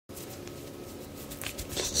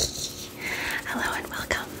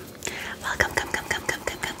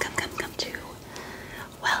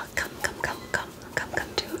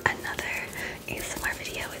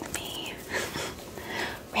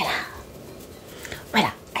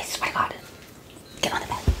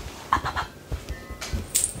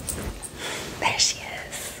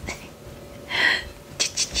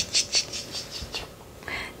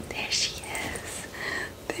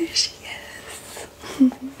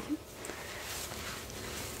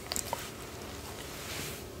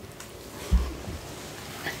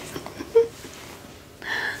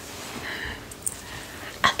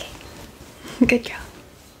Good job.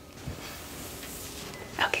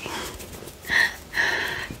 Okay.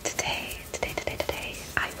 Today,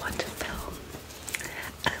 I want to film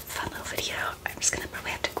a fun little video. I'm just gonna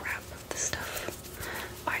probably have to grab this stuff.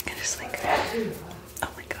 Or I can just like, oh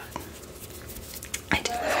my god.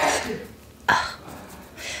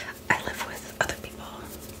 I live with other people,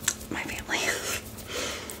 my family.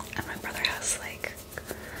 And my brother has like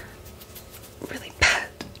really bad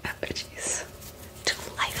allergies to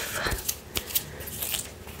life.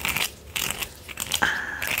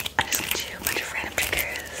 I'm just gonna do a bunch of random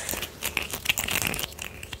triggers.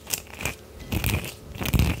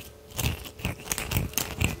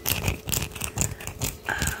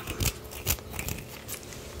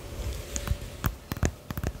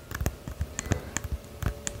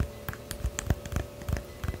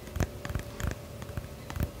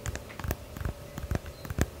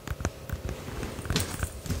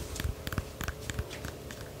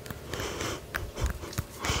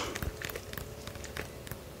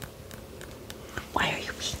 Why are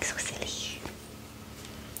you being so silly?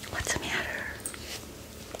 What's the matter?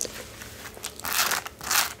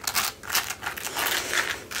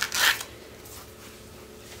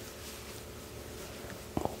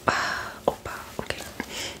 Opa, okay.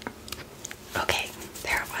 Okay,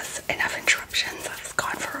 there was enough interruptions. I was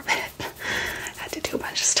gone for a bit. I had to do a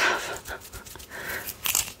bunch of stuff.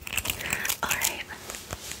 Alright.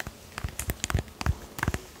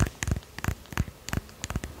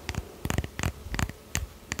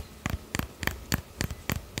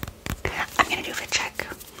 I'm gonna do a fit check.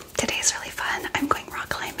 Today's really fun. I'm going rock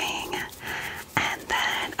climbing, and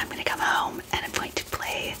then I'm gonna come home and I'm going to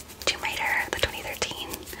play Tomb Raider, the 2013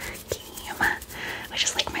 game, which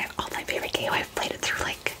is like all-time favorite game. I've played it through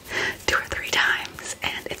like 2 or 3 times,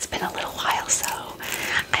 and it's been a little while, so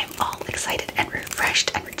I'm all excited and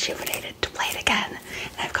refreshed and rejuvenated to play it again.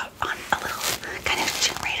 And I've got on a little kind of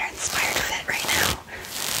Tomb Raider inspired fit right now.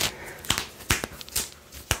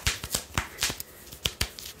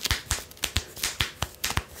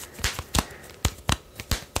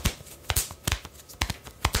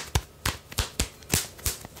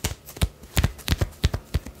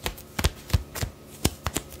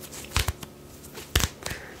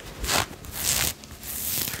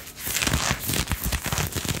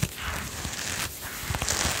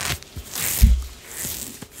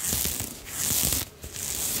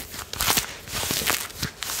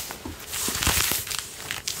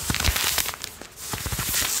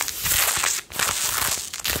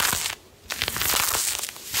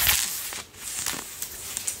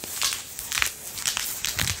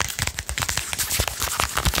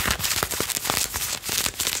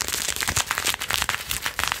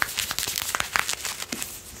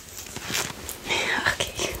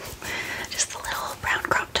 Okay, just the little brown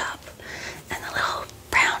crop top and the little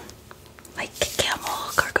brown like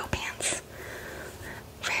camel cargo pants.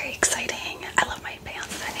 Very exciting. I love my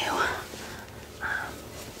pants. They're new.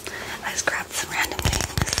 I just grabbed some random things.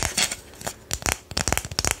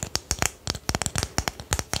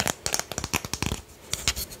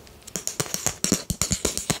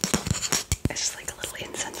 It's just like a little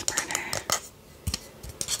incense burner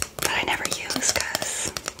that I never use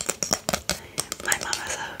because my mom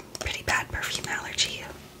has a pretty bad perfume allergy.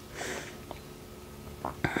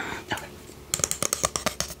 Okay.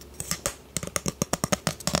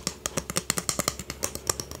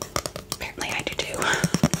 Apparently I do too.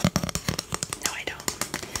 No, I don't.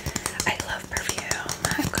 I love perfume.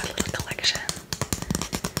 I've got a little collection.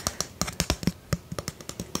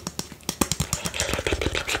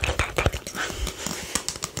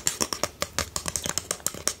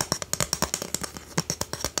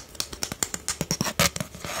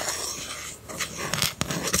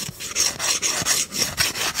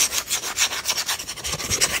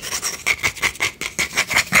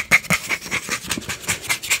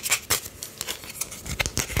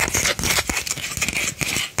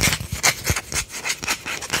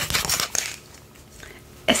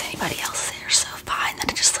 Is anybody else's hair so fine that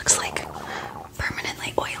it just looks like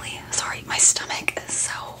permanently oily? Sorry, my stomach is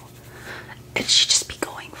so... It should just be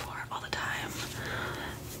going for it all the time.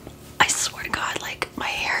 I swear to God, like, my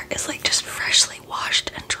hair is like just freshly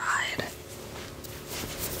washed and dried.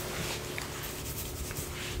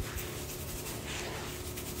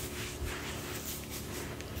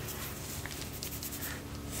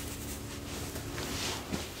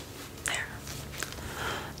 There.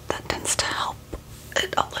 That tends to help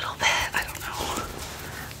it a little bit. I don't know.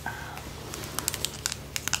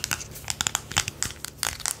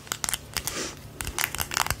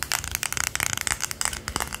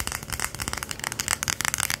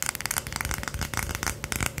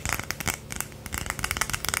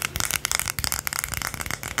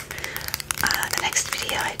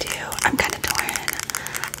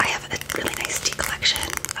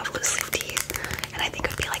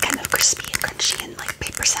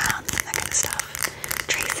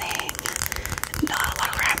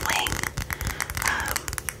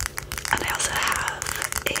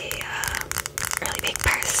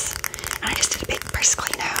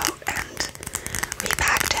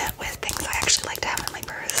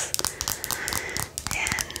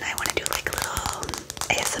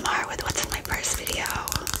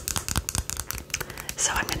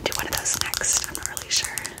 So I'm gonna do one of those next. I'm not really sure.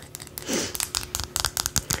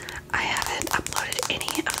 I haven't uploaded any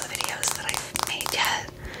of the videos that I've made yet.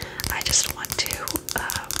 I just want to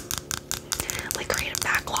like create a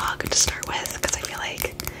backlog to start with, because I feel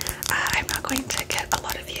like I'm not going to get a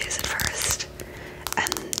lot of views at first,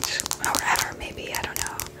 or ever, maybe, I don't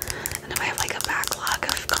know. And if I have like a backlog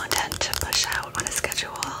of content to push out on a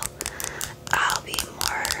schedule,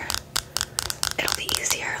 it'll be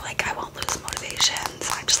easier. Like, I won't lose motivation.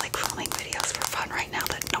 So I'm just like filming videos for fun right now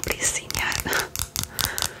that nobody's seen yet.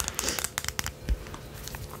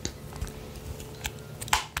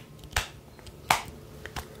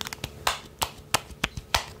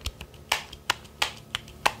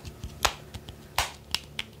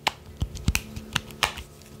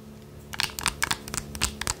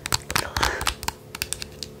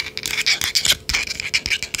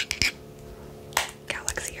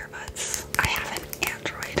 Galaxy earbuds. I have an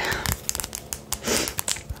Android.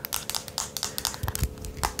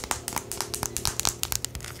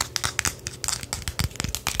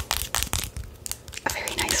 A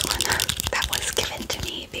very nice one that was given to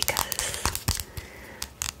me because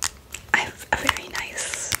I have a very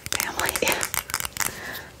nice family.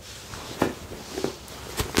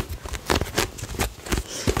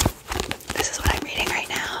 This is what I'm reading right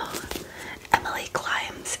now. Emily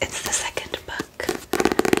Climbs. It's the second book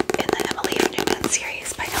in the Emily of Newman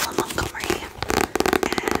series by Ella Montgomery.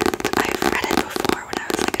 And I've read it before when I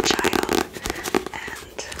was like a child.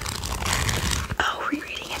 And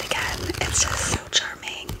rereading it again, it's just so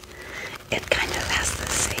charming. It kind of has the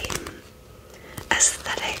same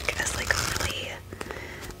aesthetic as like a really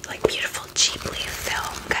like beautiful, cheaply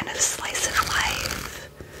filmed kind of slice of life,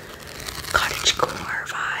 cottagecore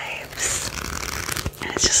vibes.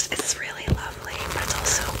 And it's really lovely, but it's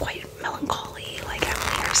also quite melancholy. Like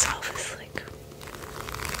Emily herself is like,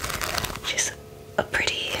 she's a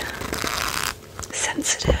pretty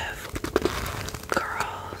sensitive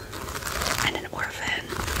girl and an orphan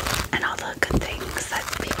and all the good things that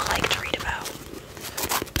people like to read about.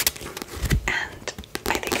 And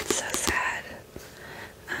I think it's so sad.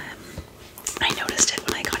 I noticed it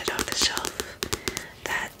when I got it off the shelf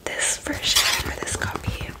that this version, or this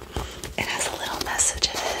copy, it has a little message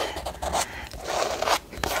in it.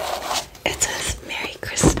 It says, "Merry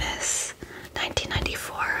Christmas,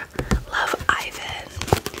 1994, love, Ivan."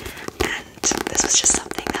 And this was just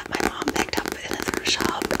something that my mom picked up in the thrift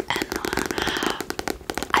shop, and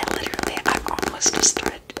I almost just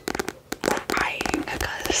started crying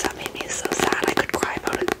because that made me so sad. I could cry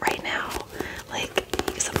about it right now. Like,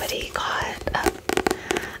 somebody got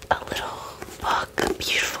a little book, a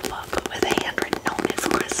beautiful book with a handwritten note in it for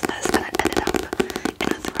Christmas, and it ended up in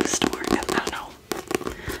a thrift store. And I don't know,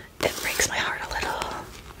 it breaks my heart a little.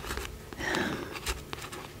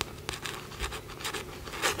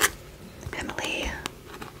 Emily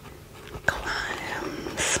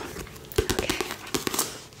Climbs. Okay.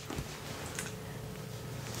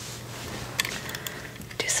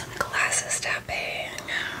 Do some glasses tapping.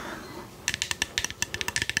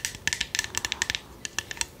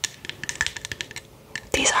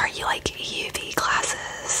 These are like UV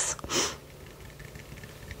glasses.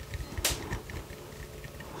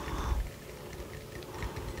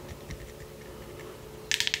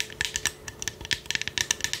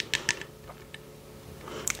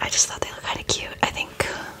 I just thought they looked kind of cute. I think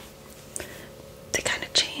they kind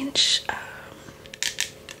of change.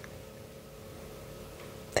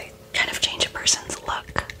 They kind of change a person's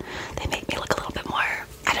look. They make me look a little bit more,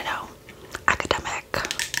 I don't know, academic,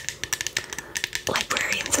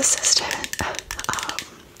 librarian's assistant.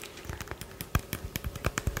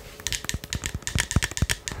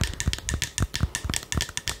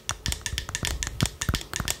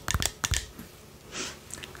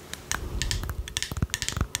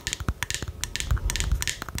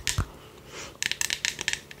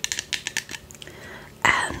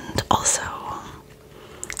 And also,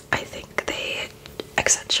 I think they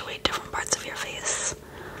accentuate different parts of your face.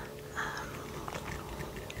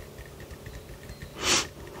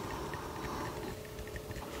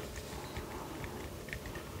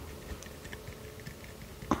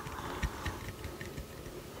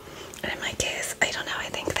 In my case, I don't know, I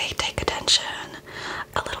think they take attention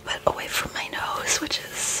a little bit away from my nose, which